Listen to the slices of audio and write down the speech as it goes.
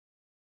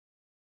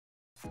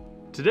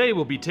Today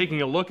we'll be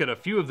taking a look at a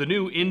few of the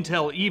new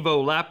Intel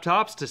EVO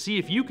laptops to see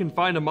if you can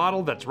find a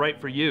model that's right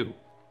for you.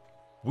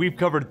 We've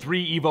covered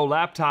 3 EVO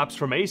laptops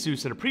from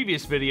Asus in a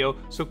previous video,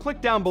 so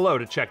click down below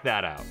to check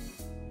that out.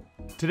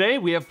 Today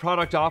we have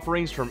product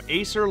offerings from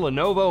Acer,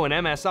 Lenovo,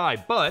 and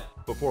MSI, but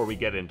before we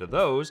get into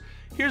those,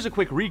 here's a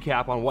quick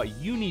recap on what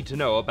you need to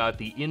know about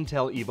the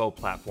Intel EVO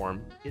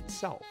platform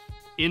itself.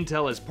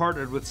 Intel has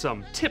partnered with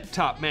some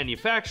tip-top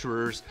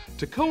manufacturers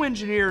to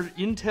co-engineer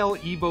Intel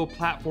EVO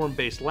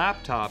platform-based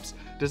laptops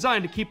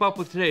designed to keep up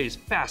with today's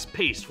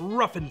fast-paced,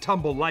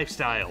 rough-and-tumble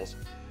lifestyles.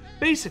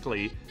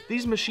 Basically,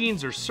 these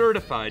machines are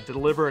certified to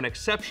deliver an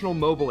exceptional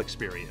mobile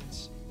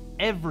experience.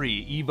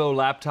 Every EVO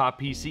laptop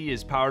PC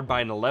is powered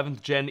by an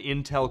 11th gen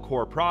Intel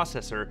Core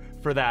processor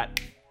for that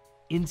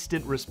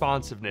instant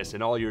responsiveness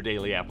in all your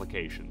daily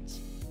applications.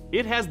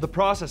 It has the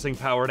processing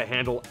power to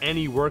handle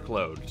any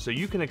workload, so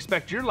you can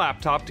expect your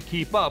laptop to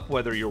keep up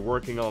whether you're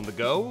working on the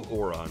go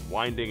or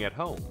unwinding at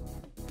home.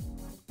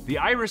 The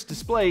Iris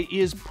display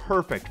is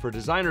perfect for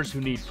designers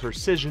who need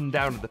precision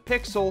down to the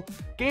pixel,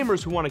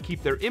 gamers who want to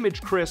keep their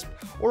image crisp,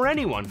 or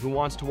anyone who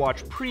wants to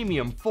watch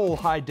premium full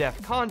high-def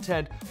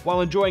content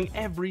while enjoying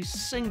every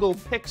single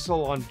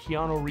pixel on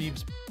Keanu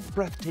Reeves'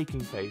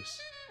 breathtaking face.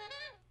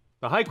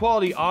 The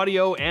high-quality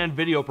audio and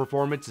video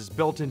performance is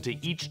built into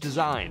each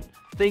design.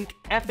 Think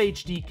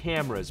FHD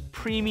cameras,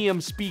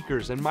 premium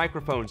speakers, and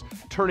microphones,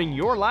 turning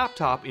your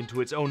laptop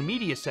into its own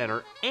media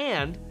center,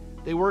 and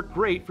they work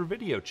great for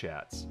video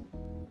chats.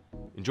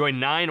 Enjoy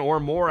 9 or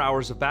more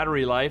hours of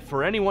battery life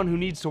for anyone who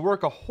needs to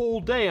work a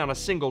whole day on a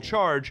single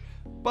charge,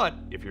 but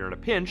if you're in a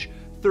pinch,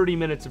 30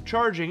 minutes of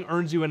charging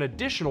earns you an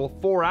additional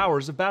 4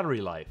 hours of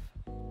battery life.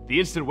 The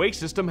Instant Wake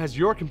system has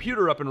your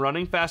computer up and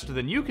running faster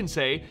than you can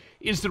say,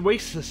 Instant Wake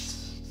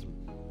system.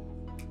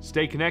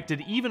 Stay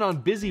connected even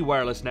on busy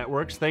wireless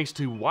networks thanks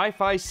to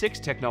Wi-Fi 6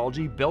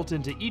 technology built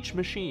into each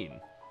machine.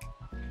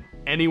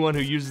 Anyone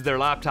who uses their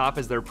laptop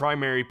as their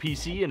primary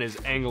PC and is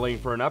angling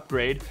for an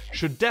upgrade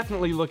should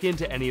definitely look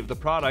into any of the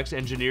products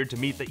engineered to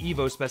meet the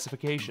EVO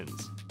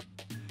specifications.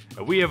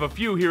 And we have a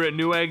few here at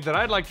Newegg that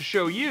I'd like to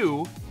show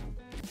you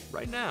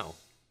right now.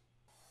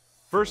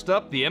 First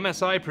up, the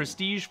MSI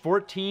Prestige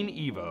 14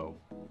 EVO.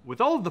 With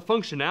all of the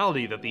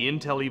functionality that the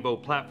Intel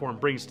EVO platform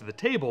brings to the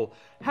table,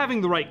 having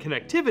the right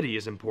connectivity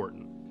is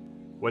important.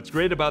 What's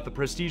great about the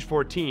Prestige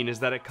 14 is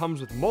that it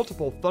comes with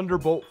multiple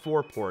Thunderbolt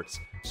 4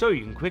 ports, so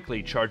you can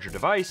quickly charge your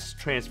device,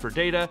 transfer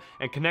data,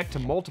 and connect to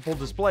multiple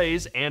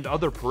displays and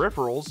other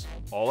peripherals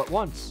all at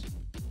once.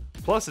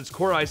 Plus, its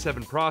Core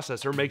i7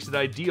 processor makes it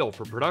ideal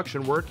for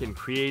production work in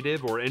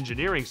creative or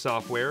engineering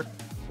software,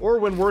 or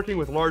when working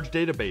with large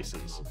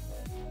databases.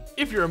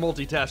 If you're a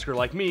multitasker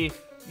like me,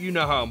 you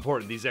know how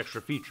important these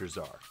extra features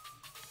are.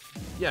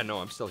 Yeah, no,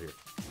 I'm still here.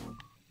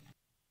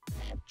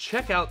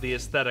 Check out the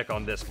aesthetic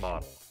on this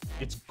model.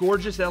 Its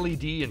gorgeous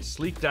LED and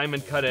sleek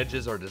diamond cut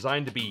edges are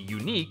designed to be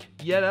unique,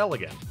 yet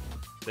elegant.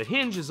 The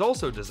hinge is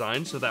also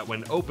designed so that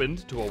when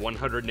opened to a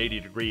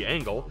 180-degree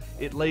angle,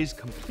 it lays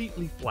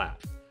completely flat.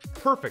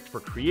 Perfect for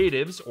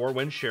creatives or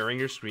when sharing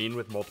your screen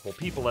with multiple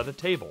people at a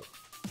table.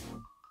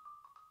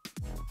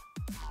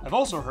 I've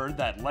also heard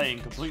that laying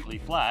completely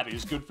flat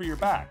is good for your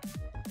back.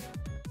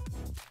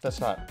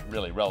 That's not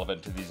really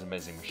relevant to these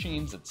amazing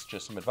machines, it's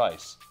just some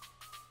advice.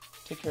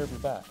 Take care of your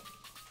back.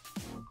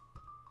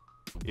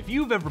 If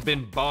you've ever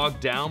been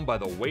bogged down by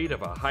the weight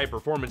of a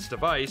high-performance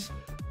device,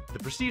 the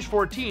Prestige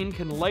 14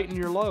 can lighten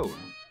your load.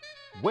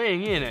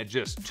 Weighing in at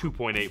just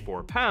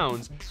 2.84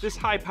 pounds, this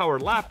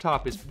high-powered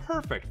laptop is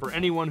perfect for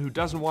anyone who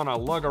doesn't want to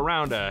lug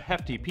around a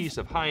hefty piece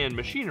of high-end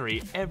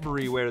machinery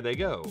everywhere they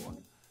go.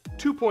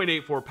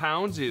 2.84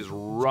 pounds is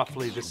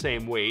roughly the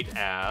same weight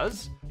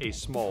as a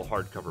small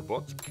hardcover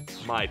book,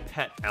 my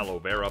pet aloe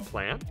vera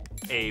plant,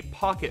 a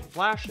pocket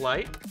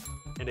flashlight,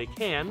 and a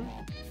can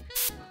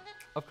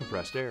of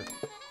compressed air.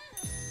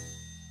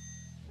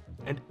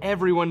 And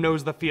everyone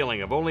knows the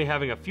feeling of only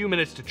having a few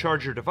minutes to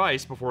charge your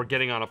device before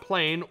getting on a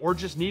plane or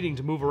just needing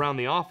to move around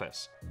the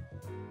office.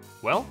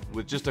 Well,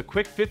 with just a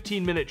quick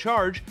 15-minute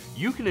charge,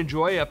 you can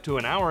enjoy up to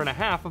an hour and a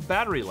half of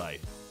battery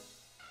life.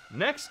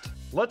 Next,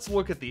 let's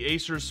look at the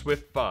Acer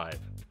Swift 5.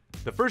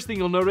 The first thing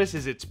you'll notice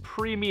is its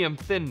premium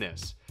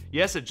thinness.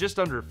 Yes, at just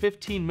under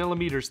 15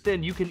 millimeters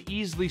thin, you can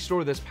easily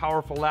store this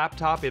powerful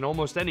laptop in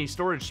almost any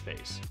storage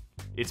space.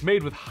 It's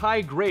made with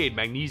high-grade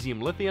magnesium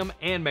lithium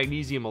and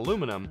magnesium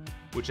aluminum,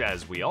 which,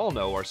 as we all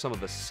know, are some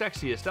of the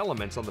sexiest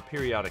elements on the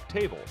periodic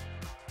table.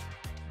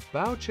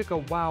 Bow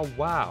chicka wow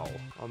wow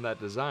on that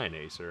design,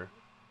 Acer.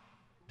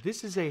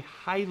 This is a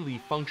highly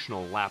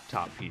functional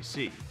laptop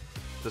PC.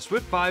 The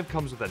Swift 5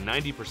 comes with a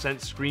 90%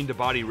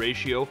 screen-to-body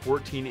ratio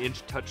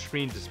 14-inch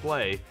touchscreen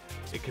display.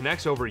 It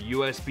connects over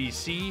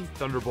USB-C,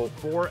 Thunderbolt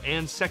 4,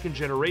 and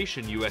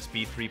second-generation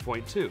USB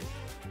 3.2.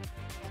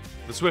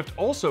 The Swift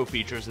also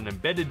features an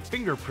embedded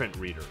fingerprint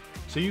reader,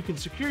 so you can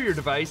secure your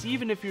device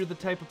even if you're the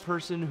type of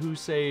person who,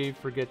 say,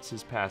 forgets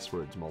his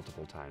passwords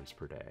multiple times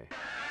per day.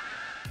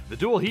 The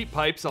dual heat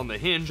pipes on the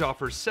hinge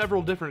offer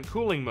several different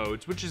cooling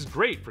modes, which is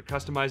great for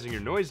customizing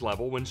your noise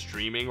level when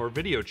streaming or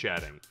video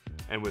chatting.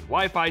 And with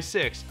Wi-Fi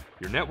 6,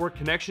 your network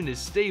connection is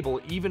stable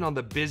even on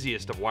the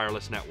busiest of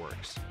wireless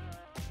networks.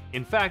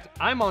 In fact,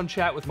 I'm on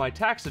chat with my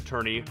tax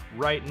attorney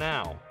right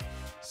now.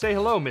 Say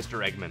hello,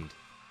 Mr. Eggman.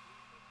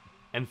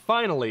 And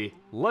finally,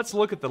 let's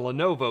look at the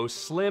Lenovo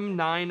Slim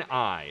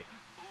 9i.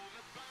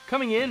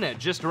 Coming in at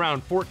just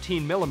around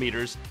 14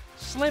 millimeters,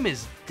 slim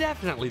is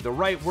definitely the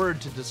right word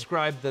to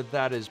describe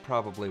that is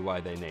probably why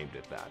they named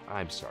it that.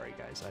 I'm sorry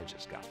guys, I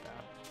just got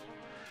that.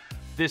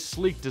 This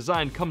sleek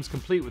design comes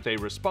complete with a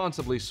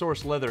responsibly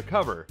sourced leather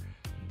cover.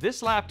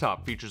 This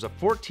laptop features a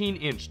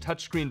 14-inch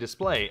touchscreen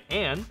display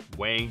and,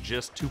 weighing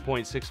just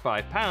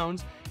 2.65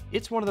 pounds,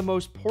 it's one of the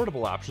most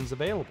portable options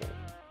available.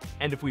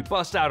 And if we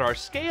bust out our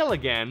scale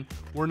again,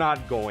 we're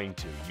not going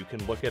to. You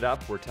can look it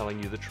up, we're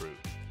telling you the truth.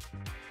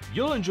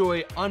 You'll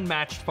enjoy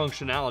unmatched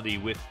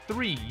functionality with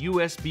 3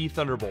 USB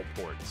Thunderbolt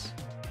ports.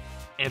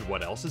 And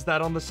what else is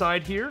that on the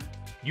side here?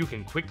 You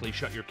can quickly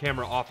shut your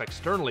camera off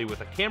externally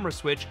with a camera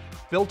switch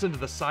built into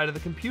the side of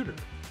the computer.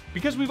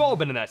 Because we've all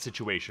been in that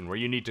situation where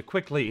you need to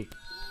quickly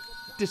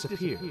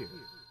disappear.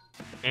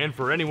 And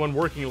for anyone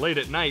working late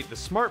at night, the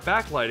smart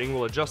backlighting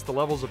will adjust the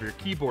levels of your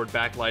keyboard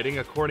backlighting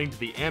according to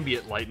the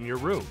ambient light in your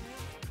room.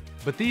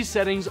 But these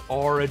settings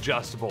are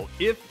adjustable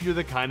if you're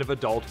the kind of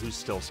adult who's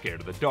still scared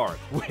of the dark,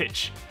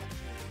 which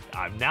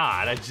I'm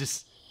not.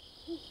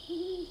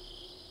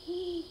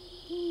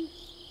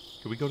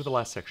 Can we go to the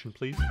last section,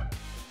 please?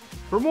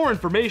 For more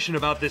information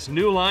about this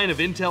new line of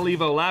Intel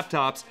EVO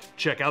laptops,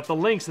 check out the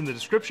links in the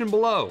description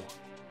below.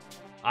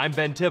 I'm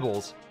Ben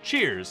Tibbles.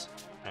 Cheers,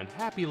 and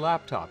happy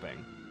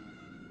laptopping.